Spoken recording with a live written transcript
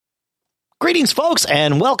Greetings, folks,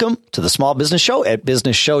 and welcome to the Small Business Show at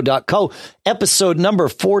businessshow.co, episode number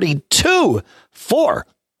 42 for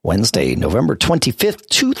Wednesday, November 25th,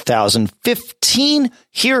 2015,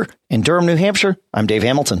 here in Durham, New Hampshire. I'm Dave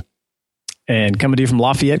Hamilton. And coming to you from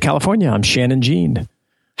Lafayette, California, I'm Shannon Jean.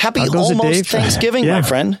 Happy almost Thanksgiving, my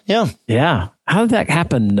friend. Yeah. How did that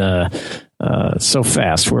happen so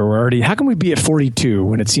fast? Where we're already, how can we be at 42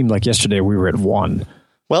 when it seemed like yesterday we were at 1?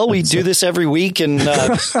 Well, we do this every week, and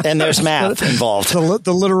there's math involved.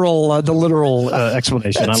 The literal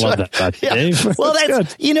explanation. That's I love right. that. Yeah. Dave. Well,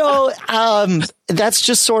 that's that's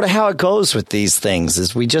just sort of how it goes with these things.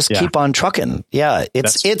 Is we just keep on trucking. Yeah,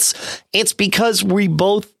 it's because we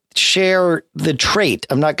both share the trait.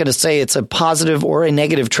 I'm not going to say it's a positive or a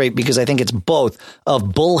negative trait because I think it's both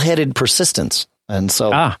of bullheaded persistence. And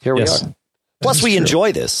so here we are. Plus, we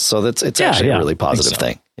enjoy this, so it's actually a really positive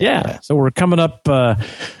thing. Yeah. So we're coming up at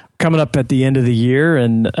the end of the year,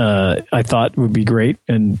 and I thought it would be great,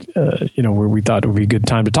 and where we thought it would be a good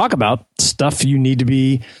time to talk about stuff you need to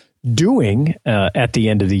be doing at the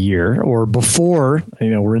end of the year or before.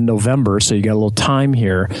 We're in November, so you got a little time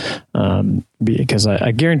here, because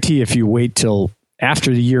I guarantee if you wait till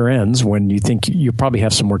after the year ends, when you think you probably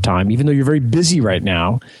have some more time, even though you're very busy right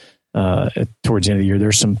now, towards the end of the year,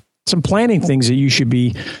 there's some planning things that you should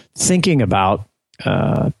be thinking about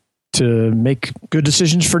to make good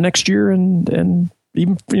decisions for next year and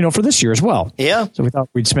even, for this year as well. Yeah. So we thought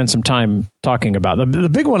we'd spend some time talking about the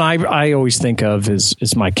big one. I always think of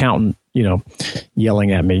is my accountant,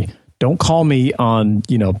 yelling at me. Don't call me on,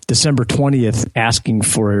 December 20th asking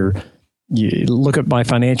for you look at my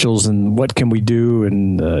financials and what can we do?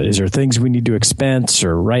 And is there things we need to expense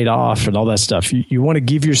or write off and all that stuff? You want to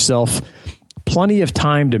give yourself plenty of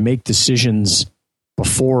time to make decisions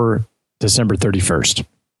before December 31st.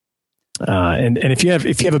 And if you have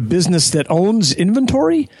a business that owns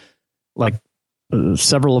inventory, like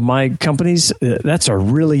several of my companies, that's a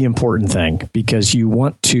really important thing because you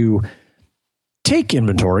want to take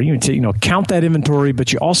inventory, count that inventory,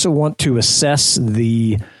 but you also want to assess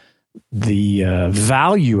the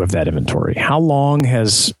value of that inventory. How long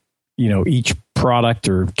has each product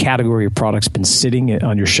or category of products been sitting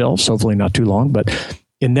on your shelves? Hopefully not too long, but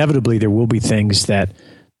inevitably there will be things that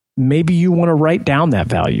maybe you want to write down that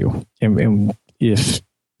value. And if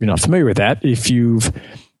you're not familiar with that, if you've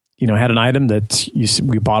had an item that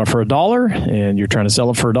we bought it for $1 and you're trying to sell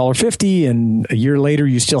it for $1.50, and a year later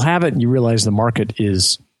you still have it and you realize the market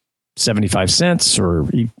is 75 cents, or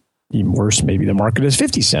even worse, maybe the market is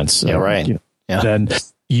 50 cents. Yeah, right. Then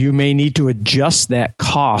you may need to adjust that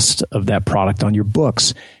cost of that product on your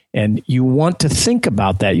books. And you want to think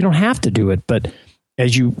about that. You don't have to do it, but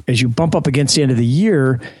as you bump up against the end of the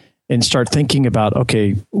year and start thinking about,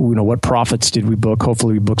 okay, what profits did we book?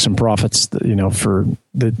 Hopefully we book some profits, for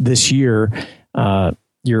this year.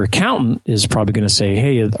 Your accountant is probably going to say,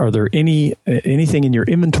 hey, are there anything in your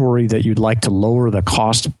inventory that you'd like to lower the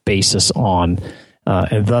cost basis on,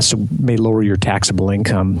 and thus may lower your taxable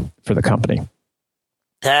income for the company?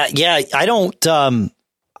 I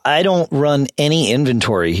don't run any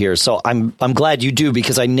inventory here, so I'm glad you do,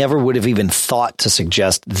 because I never would have even thought to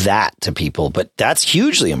suggest that to people. But that's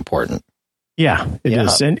hugely important. Yeah, it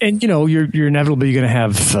is, and you're inevitably going to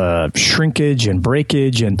have shrinkage and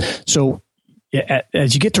breakage, and so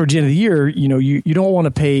as you get towards the end of the year, you don't want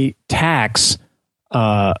to pay tax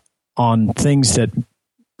on things that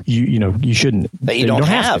you shouldn't. That you don't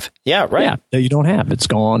have. Yeah, right. Yeah, that you don't have. It's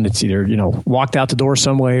gone. It's either, walked out the door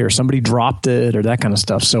some way or somebody dropped it or that kind of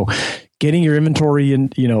stuff. So getting your inventory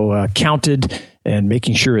counted and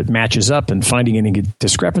making sure it matches up and finding any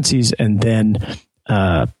discrepancies, and then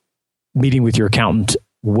meeting with your accountant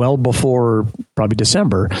well before probably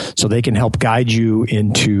December so they can help guide you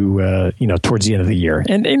into, towards the end of the year.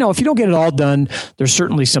 And, if you don't get it all done, there's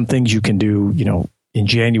certainly some things you can do, in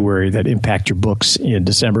January that impact your books in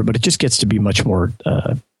December, but it just gets to be much more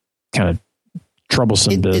kind of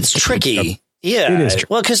troublesome. It's tricky. Yeah. It is tricky.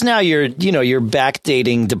 Well, because now you're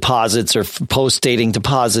backdating deposits or post-dating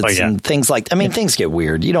deposits and things like, things get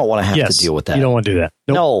weird. You don't want to have to deal with that. You don't want to do that.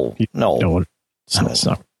 Nope. No.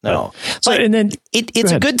 No. So, and then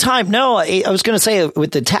it's a good time. No, I was going to say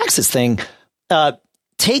with the taxes thing,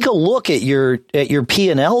 take a look at your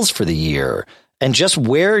P&Ls for the year. And just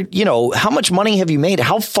where, how much money have you made?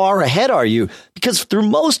 How far ahead are you? Because through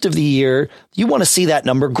most of the year, you want to see that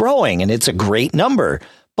number growing, and it's a great number.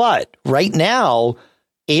 But right now,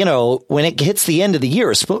 when it hits the end of the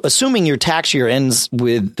year, assuming your tax year ends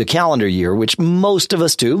with the calendar year, which most of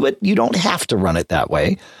us do, but you don't have to run it that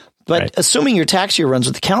way. But assuming your tax year runs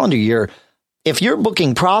with the calendar year, if you're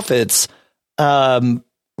booking profits right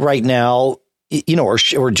now,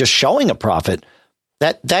 or just showing a profit,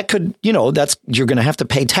 that could, you're going to have to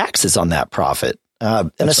pay taxes on that profit.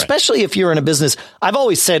 And especially if you're in a business, I've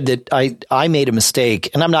always said that I made a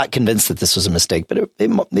mistake, and I'm not convinced that this was a mistake, but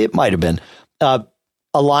it might have been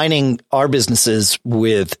aligning our businesses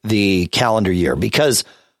with the calendar year, because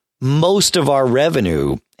most of our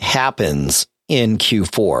revenue happens in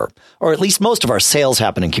Q4, or at least most of our sales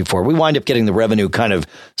happen in Q4. We wind up getting the revenue kind of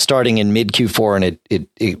starting in mid Q4, and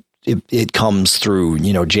it comes through,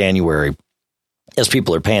 January as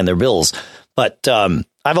people are paying their bills. But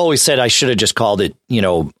I've always said I should have just called it,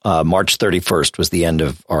 March 31st was the end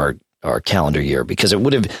of our calendar year, because it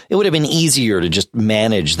would have been easier to just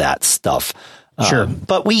manage that stuff. Sure.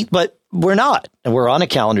 But we're not, and we're on a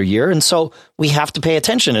calendar year. And so we have to pay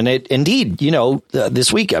attention. And indeed,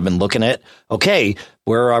 this week I've been looking at, okay,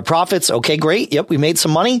 where are our profits? Okay, great. Yep. We made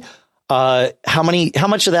some money. How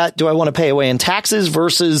much of that do I want to pay away in taxes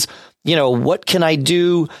versus, what can I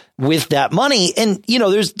do with that money? And,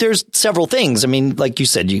 there's several things. I mean, like you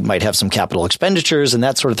said, you might have some capital expenditures and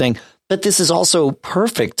that sort of thing, but this is also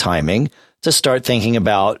perfect timing to start thinking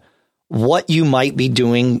about what you might be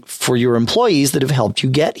doing for your employees that have helped you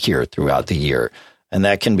get here throughout the year. And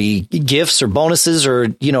that can be gifts or bonuses or,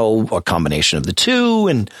 a combination of the two,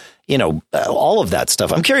 and, all of that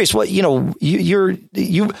stuff. I'm curious what,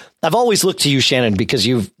 I've always looked to you, Shannon, because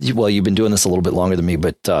you've been doing this a little bit longer than me,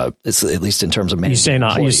 but it's at least in terms of managing.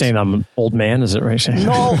 You saying I'm an old man? Is it right?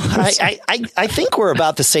 No, I think we're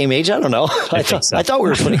about the same age. I don't know. I thought we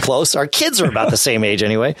were pretty close. Our kids are about the same age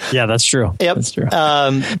anyway. Yeah, that's true. Yep. That's true.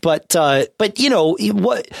 But for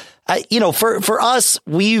us,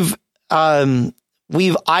 we've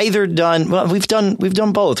either done, we've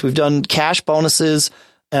done both. We've done cash bonuses.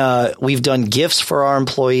 We've done gifts for our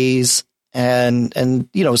employees, and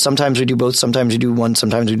sometimes we do both. Sometimes we do one.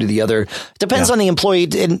 Sometimes we do the other. It depends on the employee.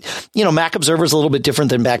 And, Mac Observer is a little bit different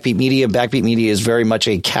than Backbeat Media. Backbeat Media is very much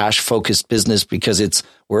a cash focused business because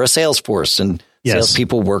we're a sales force, and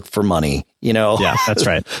salespeople work for money, Yeah, that's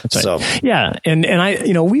right. So, yeah. And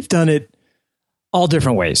we've done it all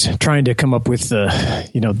different ways, trying to come up with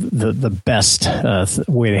the best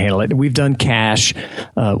way to handle it. We've done cash,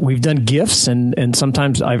 we've done gifts, and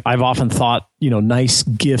sometimes I've often thought nice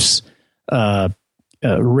gifts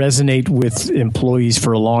resonate with employees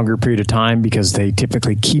for a longer period of time because they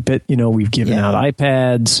typically keep it. We've given out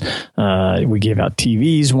iPads, we gave out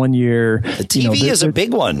TVs one year. The TV is a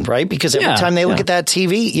big one, right? Because every time they look at that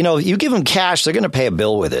TV, you give them cash, they're going to pay a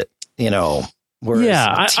bill with it.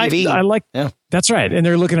 Whereas TV, I like. Yeah. That's right, and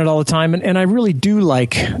they're looking at it all the time, and I really do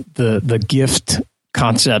like the gift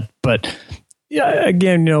concept. But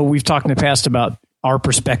again, we've talked in the past about our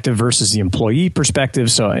perspective versus the employee perspective.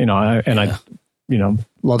 So I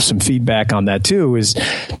love some feedback on that too. Is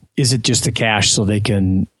it just the cash so they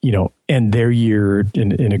can end their year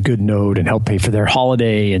in a good note and help pay for their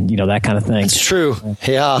holiday and that kind of thing? It's true.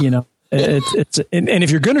 Yeah. It's and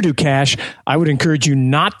if you're going to do cash, I would encourage you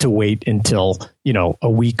not to wait until a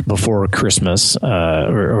week before Christmas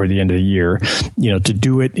or the end of the year, to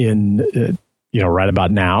do it in right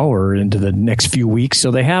about now or into the next few weeks,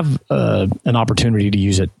 so they have an opportunity to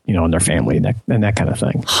use it in their family and that kind of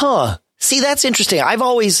thing. Huh? See, that's interesting. I've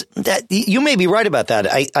always you may be right about that.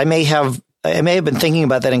 I may have been thinking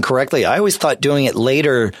about that incorrectly. I always thought doing it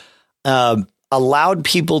later allowed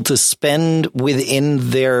people to spend within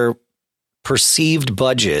their perceived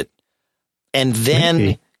budget and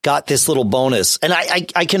then got this little bonus. And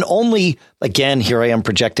I can only, again, here I am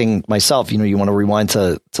projecting myself, you want to rewind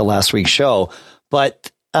to last week's show.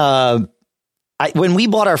 But when we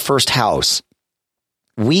bought our first house,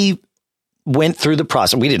 we went through the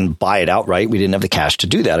process. We didn't buy it outright. We didn't have the cash to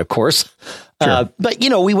do that, of course. Sure. But,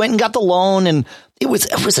 we went and got the loan, and it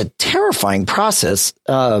was a terrifying process.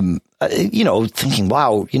 Thinking,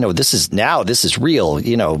 wow, this is real.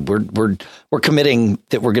 We're committing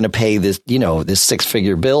that we're going to pay this, this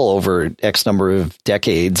 6-figure bill over X number of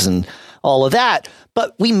decades and all of that.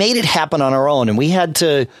 But we made it happen on our own. And we had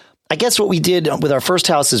to, I guess what we did with our first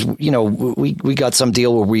house is, we got some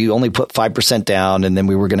deal where we only put 5% down, and then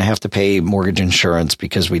we were going to have to pay mortgage insurance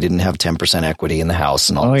because we didn't have 10% equity in the house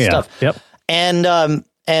and all that stuff. Yep.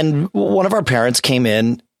 And one of our parents came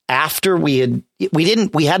in after we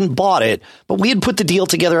hadn't bought it, but we had put the deal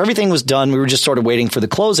together. Everything was done. We were just sort of waiting for the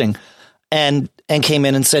closing, and came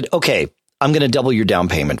in and said, okay, I'm going to double your down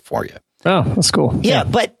payment for you. Oh, that's cool. Yeah.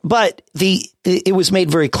 But it was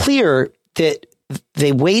made very clear that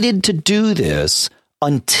they waited to do this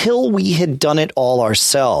until we had done it all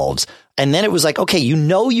ourselves. And then it was like, okay,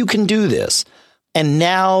 you can do this. And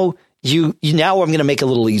now I'm going to make it a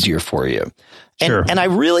little easier for you. And, sure. And I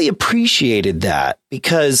really appreciated that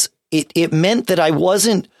because it meant that I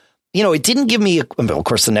wasn't, it didn't give me, of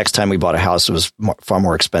course, the next time we bought a house, it was far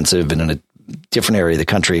more expensive and in a different area of the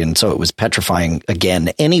country. And so it was petrifying again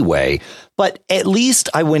anyway. But at least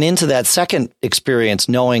I went into that second experience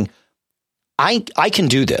knowing I can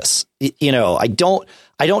do this. I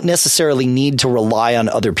don't necessarily need to rely on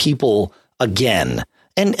other people again.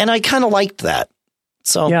 And I kind of liked that.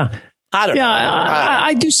 So yeah. I don't know.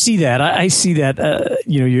 I do see that. I see that,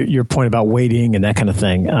 your point about waiting and that kind of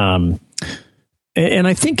thing. And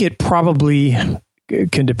I think it probably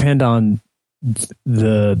can depend on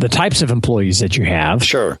the types of employees that you have.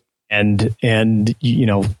 Sure. And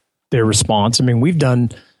their response. I mean, we've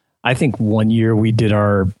done, I think one year we did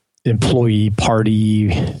our employee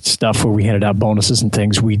party stuff where we handed out bonuses and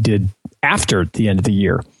things we did after the end of the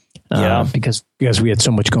year. Because we had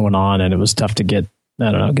so much going on and it was tough to get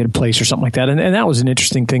a place or something like that. And that was an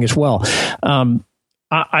interesting thing as well.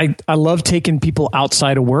 I love taking people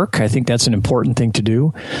outside of work. I think that's an important thing to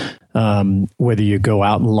do. Whether you go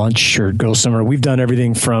out and lunch or go somewhere, we've done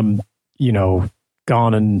everything from,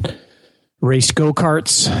 gone and raced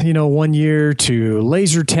go-karts, one year to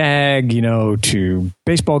laser tag, to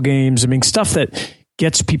baseball games. I mean, stuff that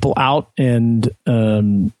gets people out and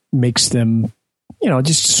makes them,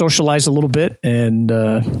 just socialize a little bit. And,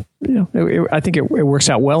 I think it works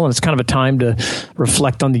out well. And it's kind of a time to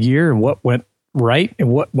reflect on the year and what went right and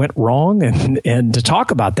what went wrong and to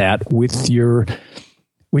talk about that with your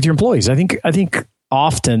employees. I think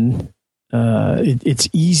often it's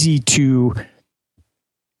easy to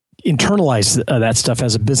internalize that stuff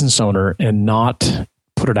as a business owner and not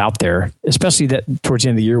put it out there, especially that towards the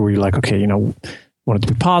end of the year where you're like, okay, want it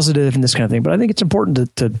to be positive and this kind of thing. But I think it's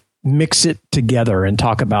important to mix it together and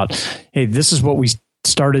talk about, hey, this is what we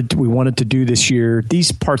wanted to do this year.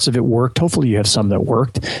 These parts of it worked. Hopefully you have some that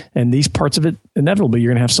worked, and these parts of it, inevitably,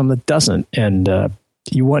 you're going to have some that doesn't. And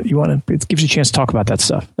you want to, it gives you a chance to talk about that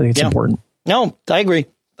stuff. I think it's important. No, I agree.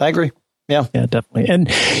 Yeah. Yeah, definitely. And,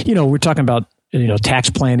 we're talking about, tax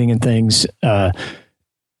planning and things. Having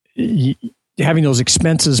those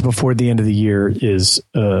expenses before the end of the year is,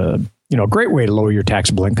 a great way to lower your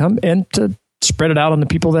taxable income and to spread it out on the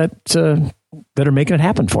people that are making it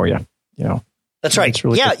happen for you. That's right.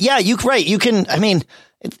 Really good. Right. You can. I mean,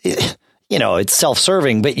 it's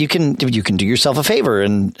self-serving, but you can do yourself a favor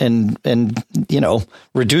and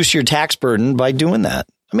reduce your tax burden by doing that.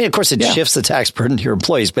 I mean, of course, it shifts the tax burden to your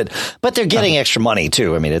employees, but they're getting extra money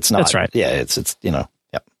too. I mean, it's not. That's right. Yeah, it's. Yeah.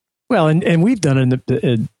 Well, and we've done it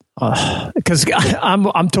because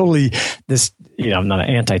I'm totally this. I'm not an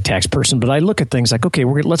anti-tax person, but I look at things like, okay,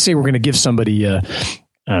 let's say we're going to give somebody.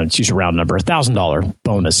 Let's use a round number, $1,000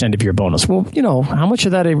 bonus, end of year bonus. Well, how much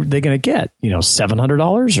of that are they going to get?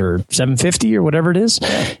 $700 or $750 or whatever it is.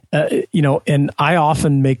 And I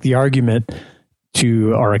often make the argument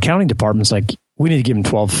to our accounting departments, like, we need to give them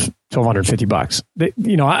 $1,250.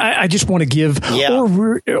 I just want to give,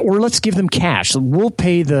 or let's give them cash. We'll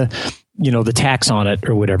pay the tax on it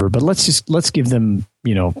or whatever, but let's give them,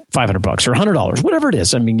 $500 or $100, whatever it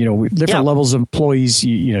is. I mean, different levels of employees,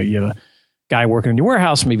 you have a guy working in your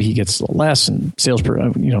warehouse, maybe he gets a little less, and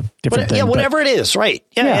salesperson, different things. Yeah, whatever it is, right.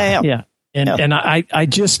 Yeah. And I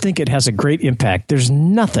just think it has a great impact. There's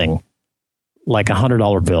nothing like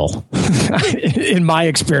 $100 bill, in my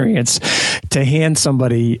experience, to hand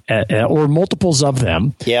somebody or multiples of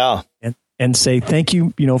them. Yeah. And say, thank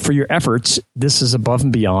you, for your efforts. This is above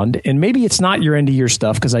and beyond. And maybe it's not your end of year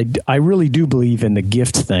stuff, because I really do believe in the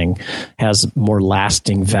gift thing has more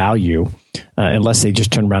lasting value, unless they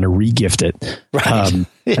just turn around and re-gift it. Right.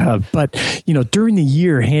 But, during the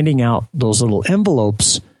year, handing out those little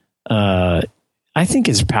envelopes, I think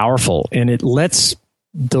is powerful, and it lets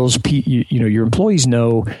those your employees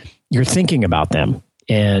know you're thinking about them,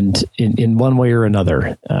 and in one way or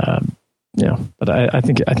another. But I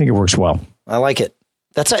think it works well. I like it.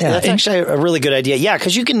 That's actually a really good idea. Yeah,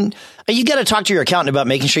 because you got to talk to your accountant about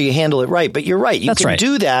making sure you handle it right. But you're right. You can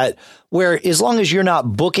do that where, as long as you're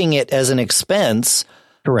not booking it as an expense,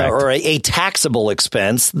 correct, or a taxable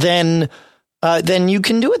expense, then you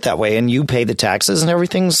can do it that way, and you pay the taxes, and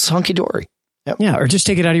everything's hunky dory. Yep. Yeah, or just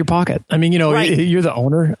take it out of your pocket. I mean, right. You're the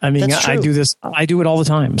owner. I mean, I do this. I do it all the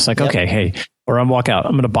time. It's like, okay, hey, or I'm walk out.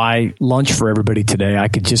 I'm going to buy lunch for everybody today. I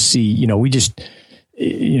could just see,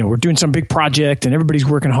 we're doing some big project and everybody's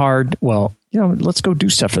working hard. Well, let's go do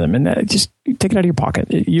stuff for them, and just take it out of your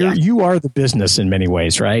pocket. You are the business in many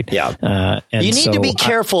ways, right? Yeah. And you need to be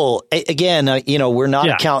careful. Again, we're not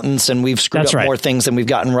accountants, and we've screwed up more things than we've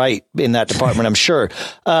gotten right in that department, I'm sure.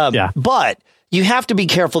 But you have to be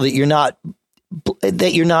careful that you're not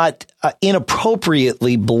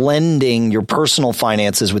inappropriately blending your personal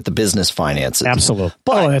finances with the business finances. Absolutely.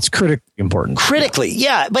 But that's critically important. Critically.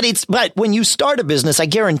 Yeah. But when you start a business, I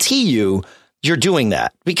guarantee you're doing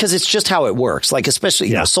that because it's just how it works. Like, especially,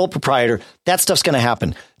 you know, sole proprietor, that stuff's going to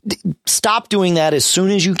happen. Stop doing that as soon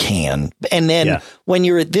as you can. And then when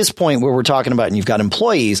you're at this point where we're talking about and you've got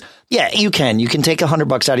employees, you can take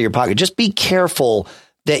 $100 out of your pocket. Just be careful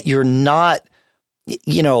that you're not,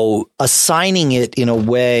 you know, assigning it in a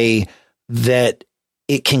way that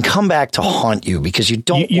it can come back to haunt you because you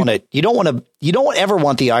don't ever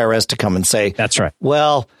want the IRS to come and say, that's right.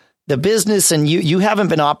 Well, the business and you haven't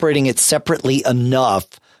been operating it separately enough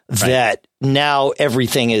that now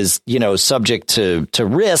everything is, you know, subject to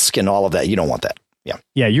risk and all of that. You don't want that. Yeah.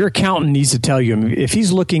 Yeah. Your accountant needs to tell you if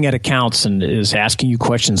he's looking at accounts and is asking you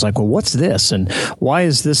questions like, well, what's this? And why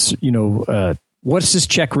is this, you know, what's this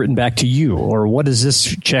check written back to you? Or what is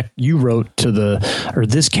this check you wrote to or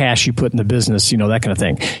this cash you put in the business, you know, that kind of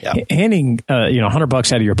thing. Yeah. Handing, you know, $100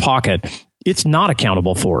 out of your pocket, it's not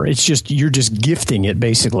accountable for. It's just, you're just gifting it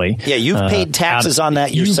basically. Yeah. You've paid taxes on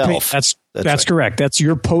that yourself. That's right. Correct. That's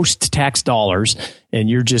your post-tax dollars, and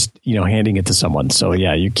you're just, you know, handing it to someone. So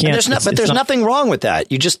yeah, you can't. There's nothing wrong with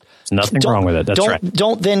that. You just nothing wrong with it. That's right.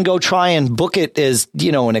 Don't then go try and book it as,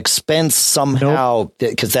 you know, an expense somehow,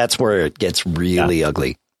 because that's where it gets really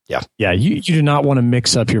ugly. Yeah. Yeah. You do not want to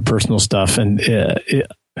mix up your personal stuff, and it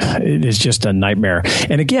is just a nightmare.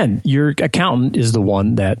 And again, your accountant is the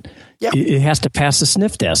one that. Yep. It has to pass the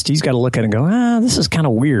sniff test. He's got to look at it and go, this is kind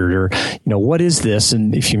of weird, or, you know, what is this?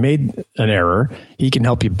 And if you made an error, he can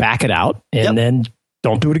help you back it out and then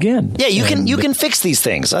don't do it again. Yeah, you can fix these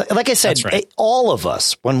things. Like I said, all of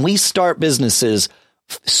us, when we start businesses,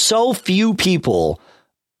 so few people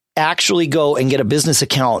actually go and get a business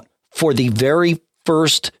account for the very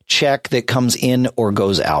first check that comes in or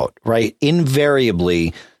goes out, right?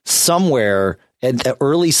 Invariably, somewhere at the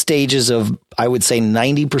early stages of, I would say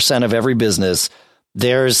 90% of every business,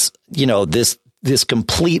 there's, you know, this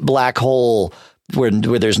complete black hole where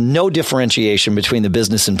there's no differentiation between the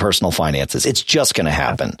business and personal finances. It's just going to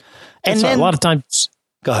happen. And then a lot of times,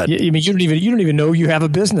 go ahead. I mean, you don't even know you have a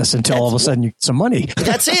business until all of a sudden you get some money.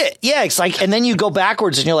 That's it. Yeah. It's like, and then you go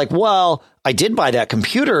backwards and you're like, well, I did buy that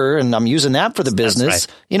computer and I'm using that for the business,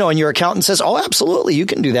 you know, and your accountant says, oh, absolutely. You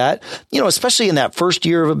can do that. You know, especially in that first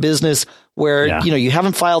year of a business where, you know, you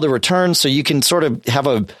haven't filed a return. So you can sort of have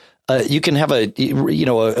a good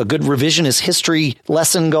revisionist history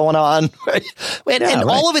lesson going on. Right? And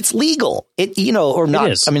all of it's legal. It, you know, or not,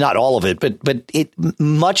 I mean, not all of it, but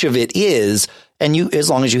much of it is. And as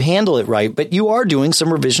long as you handle it right, but you are doing some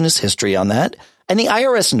revisionist history on that. And the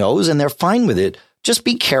IRS knows and they're fine with it. Just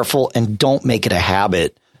be careful and don't make it a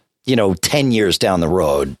habit, you know, 10 years down the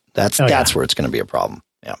road. That's where it's going to be a problem.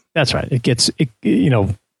 Yeah, that's right. You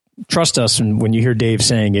know, trust us. And when you hear Dave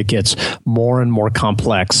saying it gets more and more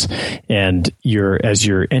complex, and as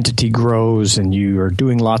your entity grows and you are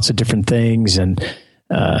doing lots of different things, and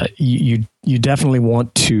you definitely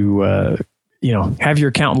want to, you know, have your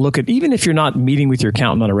accountant look at, even if you're not meeting with your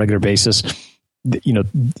accountant on a regular basis, you know,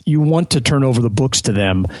 you want to turn over the books to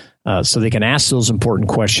them so they can ask those important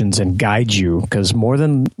questions and guide you. Because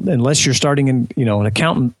unless you're starting in, you know, an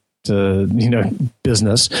accountant,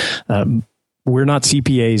 business, we're not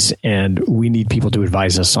CPAs, and we need people to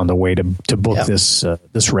advise us on the way to book this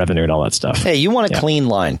revenue and all that stuff. Hey, you want a clean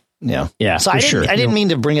line. Yeah. Yeah. So I didn't mean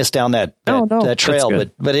to bring us down that trail,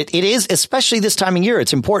 but it is, especially this time of year,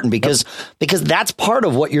 it's important because that's part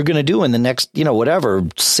of what you're going to do in the next, you know, whatever,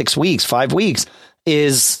 6 weeks, 5 weeks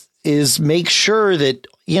is make sure that,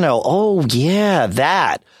 you know,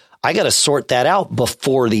 that I got to sort that out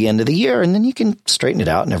before the end of the year, and then you can straighten it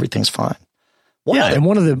out and everything's fine. Go ahead. Well,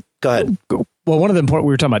 one of the important,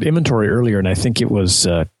 we were talking about inventory earlier, and I think it was,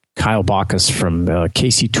 Kyle Bacchus from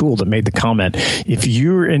KC Tool that made the comment, if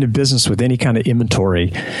you're in a business with any kind of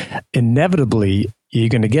inventory, inevitably you're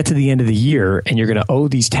going to get to the end of the year and you're going to owe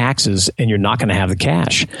these taxes and you're not going to have the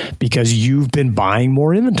cash because you've been buying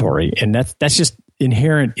more inventory. And that's just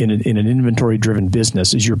inherent in an inventory driven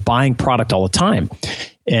business, is you're buying product all the time.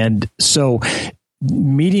 And so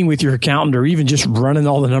meeting with your accountant or even just running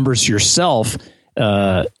all the numbers yourself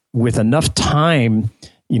with enough time,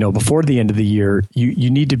 you know, before the end of the year, you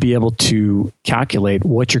need to be able to calculate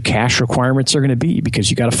what your cash requirements are going to be, because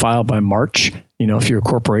you got to file by March, you know, if you're a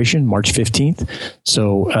corporation, March 15th.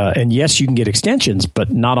 So, and yes, you can get extensions,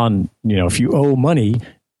 but not on, you know, if you owe money,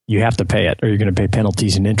 you have to pay it or you're going to pay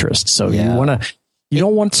penalties and interest. So you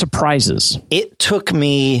don't want surprises.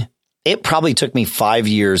 It probably took me 5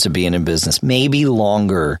 years of being in business, maybe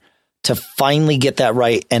longer, to finally get that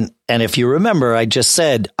right. And if you remember, I just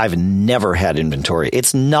said, I've never had inventory.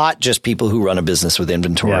 It's not just people who run a business with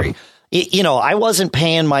inventory. Yeah. I wasn't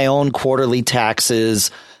paying my own quarterly taxes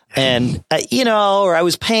and, or I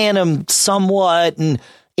was paying them somewhat, and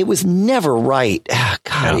it was never right.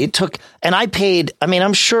 God, It took, and I paid,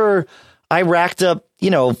 I'm sure I racked up,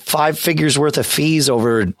 5 figures worth of fees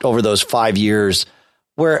over those 5 years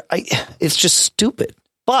where it's just stupid.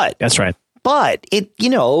 But that's right. But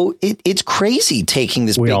it's crazy taking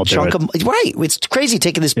this big chunk of It's crazy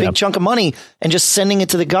taking this big chunk of money and just sending it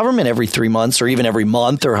to the government every 3 months or even every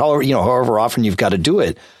month or however often you've got to do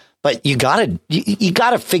it. But you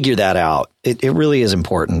gotta figure that out. It really is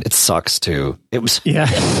important. It sucks too. It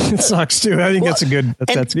sucks too. I think that's a good.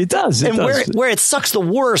 It does. Where it sucks the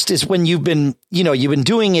worst is when you've been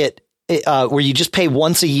doing it. Where you just pay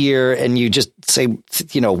once a year and you just say,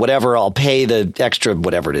 whatever, I'll pay the extra,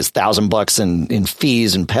 whatever it is, $1,000 in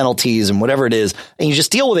fees and penalties and whatever it is. And you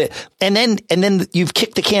just deal with it. And then you've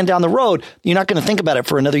kicked the can down the road. You're not going to think about it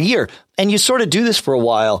for another year. And you sort of do this for a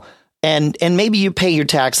while. And maybe you pay your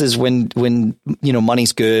taxes when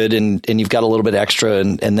money's good and you've got a little bit extra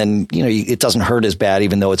and then, it doesn't hurt as bad,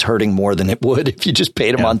 even though it's hurting more than it would if you just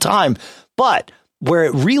paid them on time. But where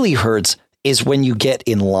it really hurts is when you get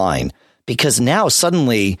in line. Because now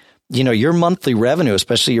suddenly, your monthly revenue,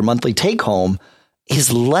 especially your monthly take home,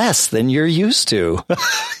 is less than you're used to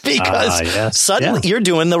because suddenly you're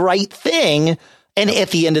doing the right thing. And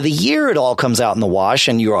at the end of the year, it all comes out in the wash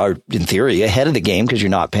and you are, in theory, ahead of the game because you're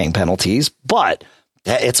not paying penalties. But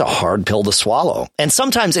it's a hard pill to swallow and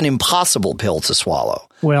sometimes an impossible pill to swallow.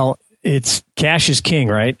 Well, it's cash is king,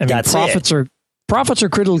 right? Profits are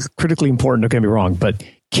critically important. Don't get me wrong, but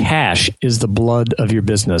cash is the blood of your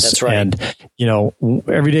business. That's right. And,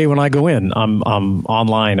 every day when I go in, I'm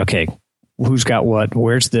online. Okay, who's got what?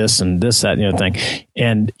 Where's this and this, that, thing.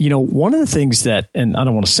 And, one of the things that, and I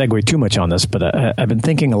don't want to segue too much on this, but I've been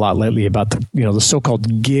thinking a lot lately about the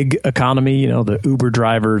so-called gig economy, the Uber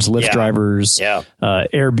drivers, Lyft drivers,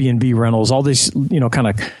 Airbnb rentals, all these, kind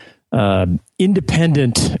of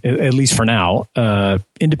independent, at least for now,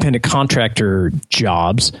 independent contractor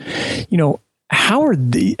jobs.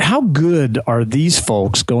 How good are these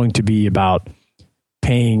folks going to be about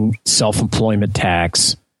paying self-employment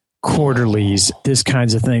tax, quarterlies, this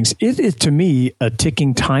kinds of things? It is, to me, a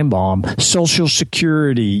ticking time bomb. Social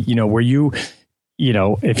Security, where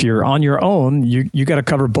if you're on your own, you got to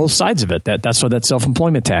cover both sides of it. That's what that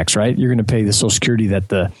self-employment tax, right? You're going to pay the Social Security that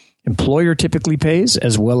the employer typically pays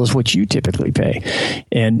as well as what you typically pay.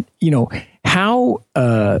 And,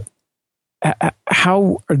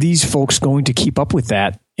 how are these folks going to keep up with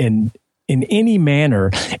that in any manner?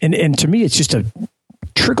 And to me, it's just a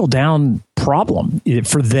trickle down problem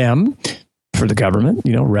for them, for the government,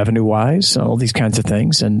 revenue wise, all these kinds of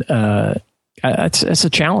things. And that's a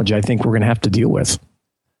challenge I think we're going to have to deal with.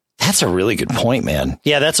 That's a really good point, man.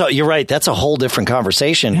 Yeah, you're right. That's a whole different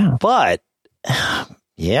conversation. Yeah. But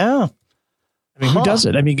yeah. Who does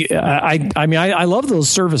it? I love those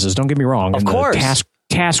services. Don't get me wrong. Of course.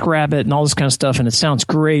 TaskRabbit and all this kind of stuff. And it sounds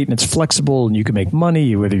great and it's flexible and you can make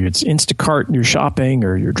money, whether it's Instacart and you're shopping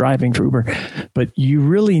or you're driving for Uber. But you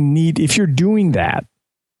really need, if you're doing that,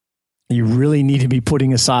 you really need to be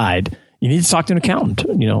putting aside, you need to talk to an accountant,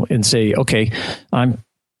 and say, okay, I'm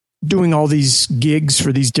doing all these gigs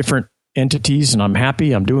for these different entities and I'm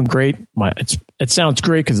happy. I'm doing great. It sounds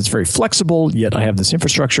great because it's very flexible, yet I have this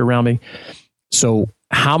infrastructure around me. So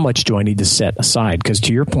how much do I need to set aside? Because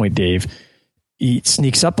to your point, Dave, it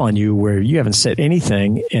sneaks up on you where you haven't set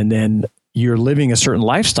anything and then you're living a certain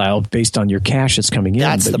lifestyle based on your cash that's coming in.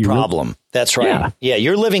 That's the problem. That's right. Yeah.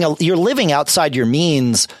 You're living outside your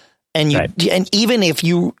means and and even if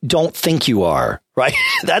you don't think you are, right?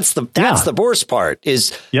 That's the worst part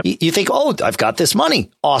is you think, oh, I've got this money.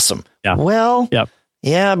 Awesome. Yeah. Well,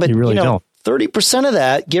 yeah, but you really don't. 30% of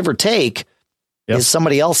that, give or take, is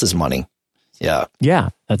somebody else's money. Yeah. Yeah,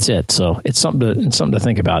 that's it. So it's something to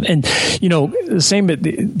think about. And, the same at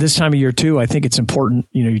this time of year, too, I think it's important,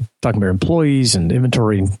 you're talking about employees and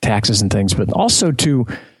inventory and taxes and things, but also to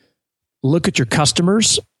look at your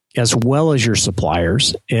customers as well as your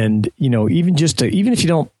suppliers. And, even if you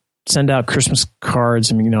don't send out Christmas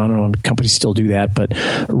cards, I don't know if companies still do that, but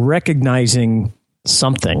recognizing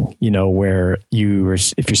something, where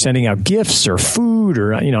if you're sending out gifts or food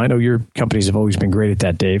or, I know your companies have always been great at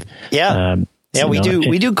that, Dave. Yeah.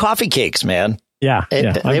 We do coffee cakes, man. Yeah.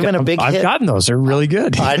 They've been a big hit. I've gotten those. They're really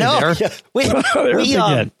good. I know.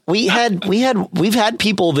 We've had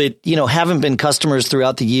people that, haven't been customers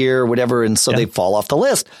throughout the year or whatever. And so they fall off the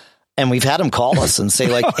list. And we've had them call us and say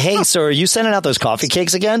like, hey, so are you sending out those coffee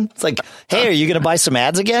cakes again? It's like, hey, are you going to buy some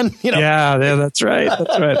ads again? Yeah, that's right.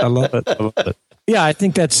 That's right. I love it. Yeah, I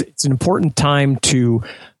think it's an important time to,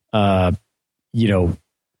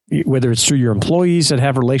 whether it's through your employees that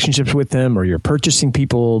have relationships with them or your purchasing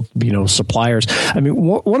people, suppliers. I mean,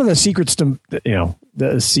 one of the secrets to,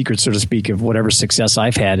 the secret, so to speak, of whatever success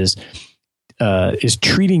I've had is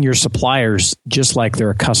treating your suppliers just like they're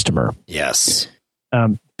a customer. Yes.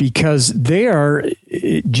 Because they are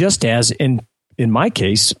just as, in my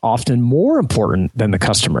case, often more important than the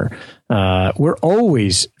customer. We're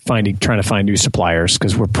always trying to find new suppliers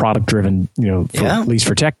because we're product driven, at least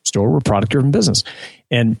for Tech Store, we're product driven business.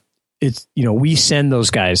 And it's, we send those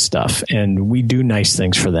guys stuff and we do nice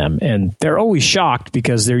things for them. And they're always shocked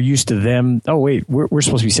because they're used to them. Oh, wait, we're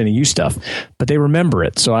supposed to be sending you stuff, but they remember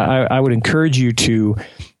it. So I would encourage you to,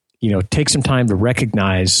 take some time to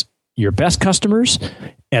recognize your best customers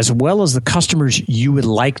as well as the customers you would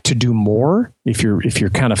like to do more. If you're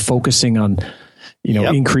kind of focusing on,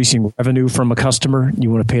 increasing revenue from a customer, you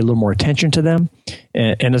want to pay a little more attention to them,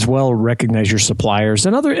 and as well recognize your suppliers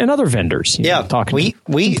and other vendors.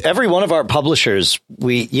 We every one of our publishers,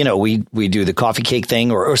 we do the coffee cake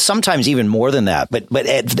thing, or sometimes even more than that. But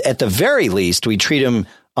at the very least, we treat them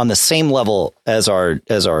on the same level as our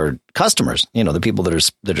customers. The people that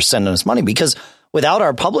are sending us money, because without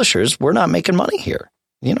our publishers, we're not making money here.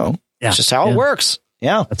 It's just how it works.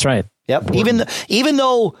 Yeah, that's right. Yep. Even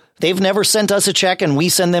though they've never sent us a check and we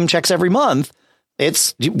send them checks every month,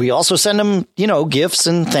 we also send them, gifts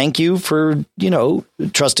and thank you for,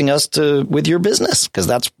 trusting us with your business, because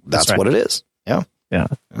that's right. What it is. Yeah. Yeah.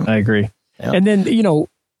 I agree. Yeah. And then,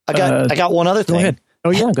 I got one other thing. Go ahead. Oh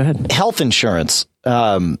yeah, go ahead. Health insurance.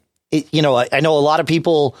 I know a lot of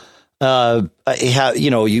people,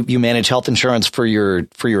 you manage health insurance for your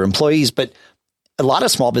employees, but a lot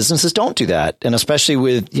of small businesses don't do that. And especially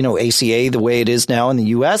with, ACA, the way it is now in the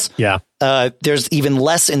US, there's even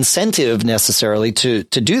less incentive necessarily to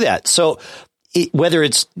do that. So whether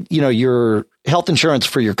it's, your health insurance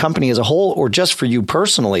for your company as a whole or just for you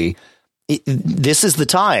personally, this is the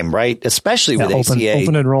time, right? Especially with ACA.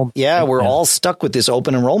 Open enrollment. Yeah, we're all stuck with this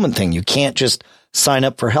open enrollment thing. You can't just sign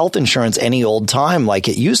up for health insurance any old time like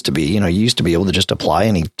it used to be. You used to be able to just apply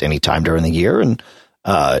any time during the year, and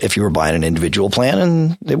if you were buying an individual plan,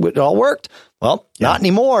 and it all worked. Well, not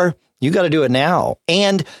anymore. You got to do it now.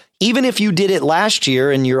 And even if you did it last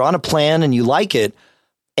year and you're on a plan and you like it,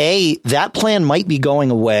 that plan might be going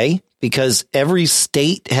away because every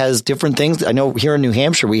state has different things. I know here in New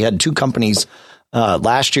Hampshire, we had 2 companies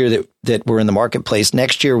last year that were in the marketplace.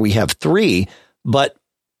 Next year, we have 3, but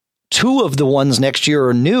 2 of the ones next year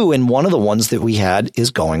are new, and one of the ones that we had is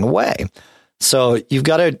going away. So you've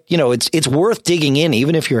got to, it's worth digging in,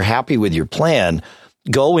 even if you're happy with your plan.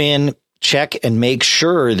 Go in, check, and make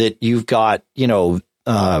sure that you've got, the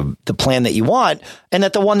plan that you want, and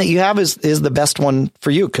that the one that you have is the best one for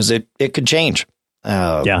you, because it could change.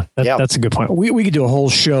 That's a good point. We could do a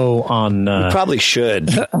whole show on. We probably should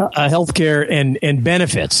healthcare and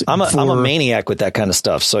benefits. I'm a maniac with that kind of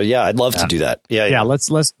stuff. So I'd love to do that. Yeah.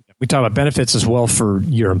 Let's we talk about benefits as well for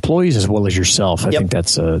your employees as well as yourself. I think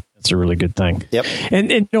that's a really good thing. Yep.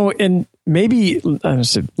 And maybe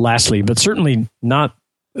lastly, but certainly not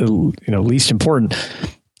least important,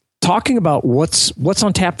 talking about what's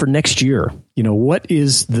on tap for next year.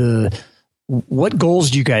 What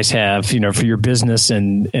goals do you guys have, for your business,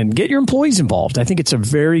 and get your employees involved? I think it's a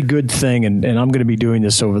very good thing. And I'm going to be doing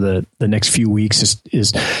this over the next few weeks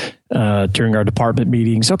is during our department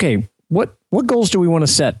meetings. Okay. What goals do we want to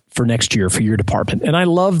set for next year for your department? And I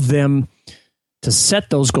love them to set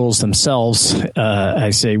those goals themselves. I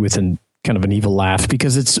say with kind of an evil laugh,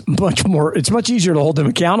 because it's much easier to hold them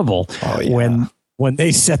accountable when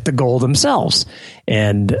they set the goal themselves.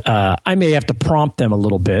 And I may have to prompt them a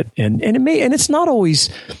little bit, and it's not always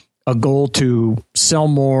a goal to sell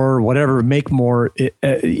more, whatever, make more.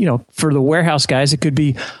 For the warehouse guys, it could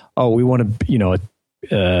be, we want to,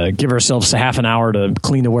 give ourselves a half an hour to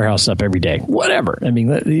clean the warehouse up every day, whatever. I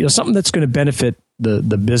mean, something that's going to benefit the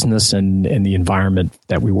business and the environment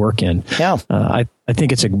that we work in. Yeah. I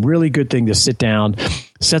think it's a really good thing to sit down,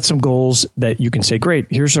 set some goals that you can say, great,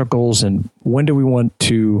 here's our goals. And when do we want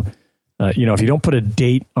to, if you don't put a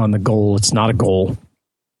date on the goal, it's not a goal.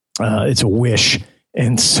 It's a wish.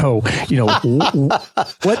 And so, what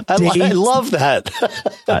date? I love that.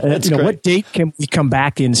 What date can we come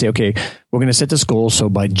back in and say, okay, we're going to set this goal. So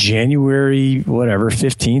by January,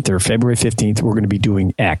 15th or February 15th, we're going to be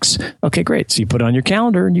doing X. Okay, great. So you put it on your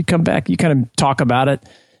calendar and you come back, you kind of talk about it,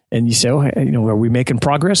 and you say, are we making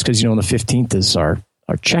progress? Because, on the 15th is our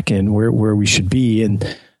check-in where we should be.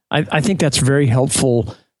 And I think that's very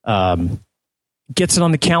helpful. Gets it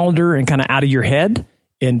on the calendar and kind of out of your head,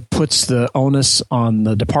 and puts the onus on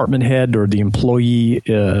the department head or the employee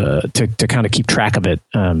to kind of keep track of it.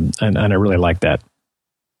 And I really like that.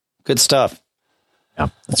 Good stuff. Yeah,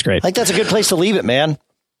 that's great. I think that's a good place to leave it, man.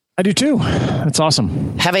 I do too. That's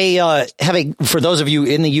awesome. Have a for those of you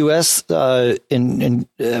in the U.S. in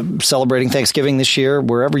celebrating Thanksgiving this year,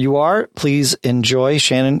 wherever you are, please enjoy.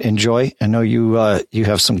 Shannon, enjoy. I know you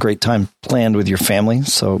have some great time planned with your family.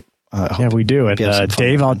 So yeah, we do. And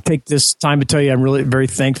Dave, I'll take this time to tell you I'm really very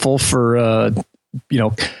thankful for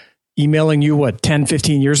emailing you 10,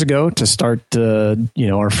 15 years ago to start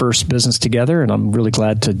our first business together, and I'm really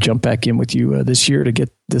glad to jump back in with you this year to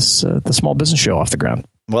get this the small business show off the ground.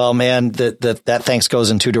 Well, man, that thanks goes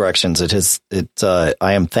in two directions.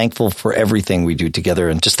 I am thankful for everything we do together,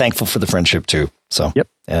 and just thankful for the friendship too. So, yep,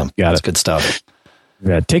 yeah, that's good stuff.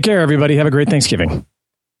 Yeah, take care, everybody. Have a great Thanksgiving.